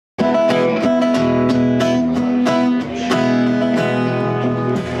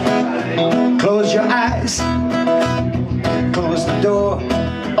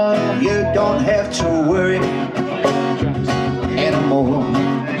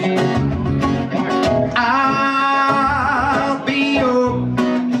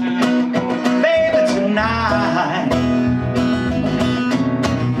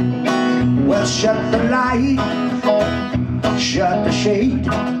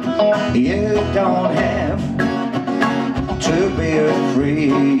You don't have to be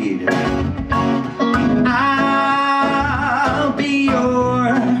afraid. I'll be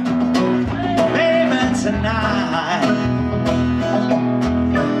your baby tonight.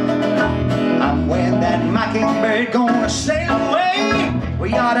 I'm when that mockingbird gonna sail away.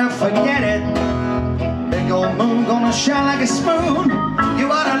 We ought to forget it. Big old moon gonna shine like a spoon.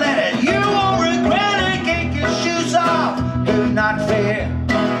 You ought to let it. You won't regret it. Kick your shoes off. Do not fear.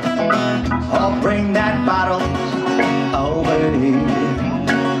 I'll bring that bottle over here.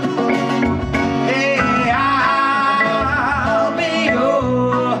 Hey, I'll be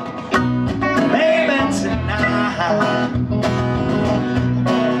your baby tonight.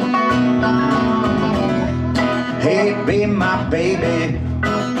 Hey, be my baby.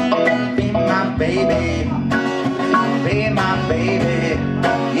 Be my baby. Be my baby.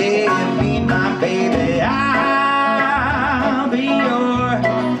 Yeah, be my baby. I'll be your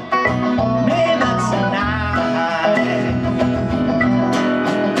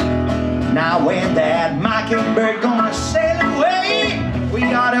now when that mockingbird gonna sail away,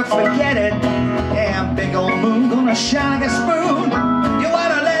 we ought to forget it. And big old moon gonna shine like a spoon. You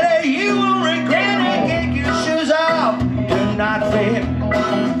ought to let it, you won't regret it. Kick your shoes off, do not fear.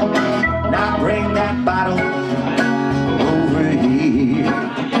 Now bring that bottle over here.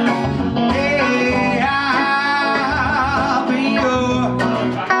 Hey, I'll be your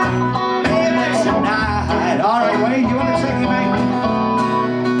baby tonight. All right, Wayne, you want to sing it, mate?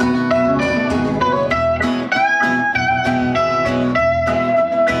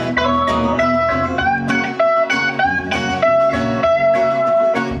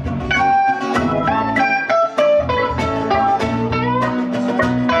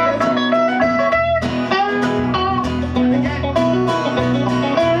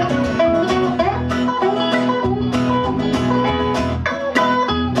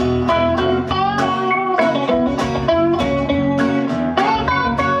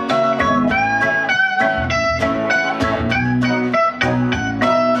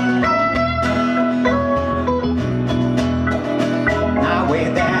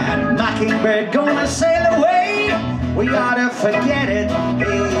 Mockingbird gonna sail away, we ought to forget it.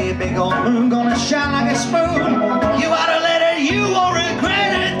 Hey, big old moon gonna shine like a spoon. You ought to let it, you won't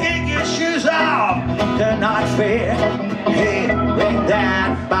regret it. Kick your shoes off, do not fear. Hey, bring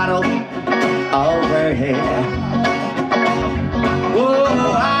that bottle over here.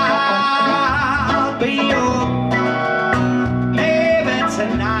 Whoa, I'll be your baby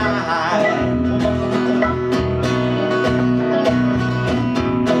tonight.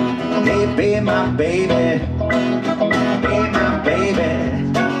 Hey, be my baby.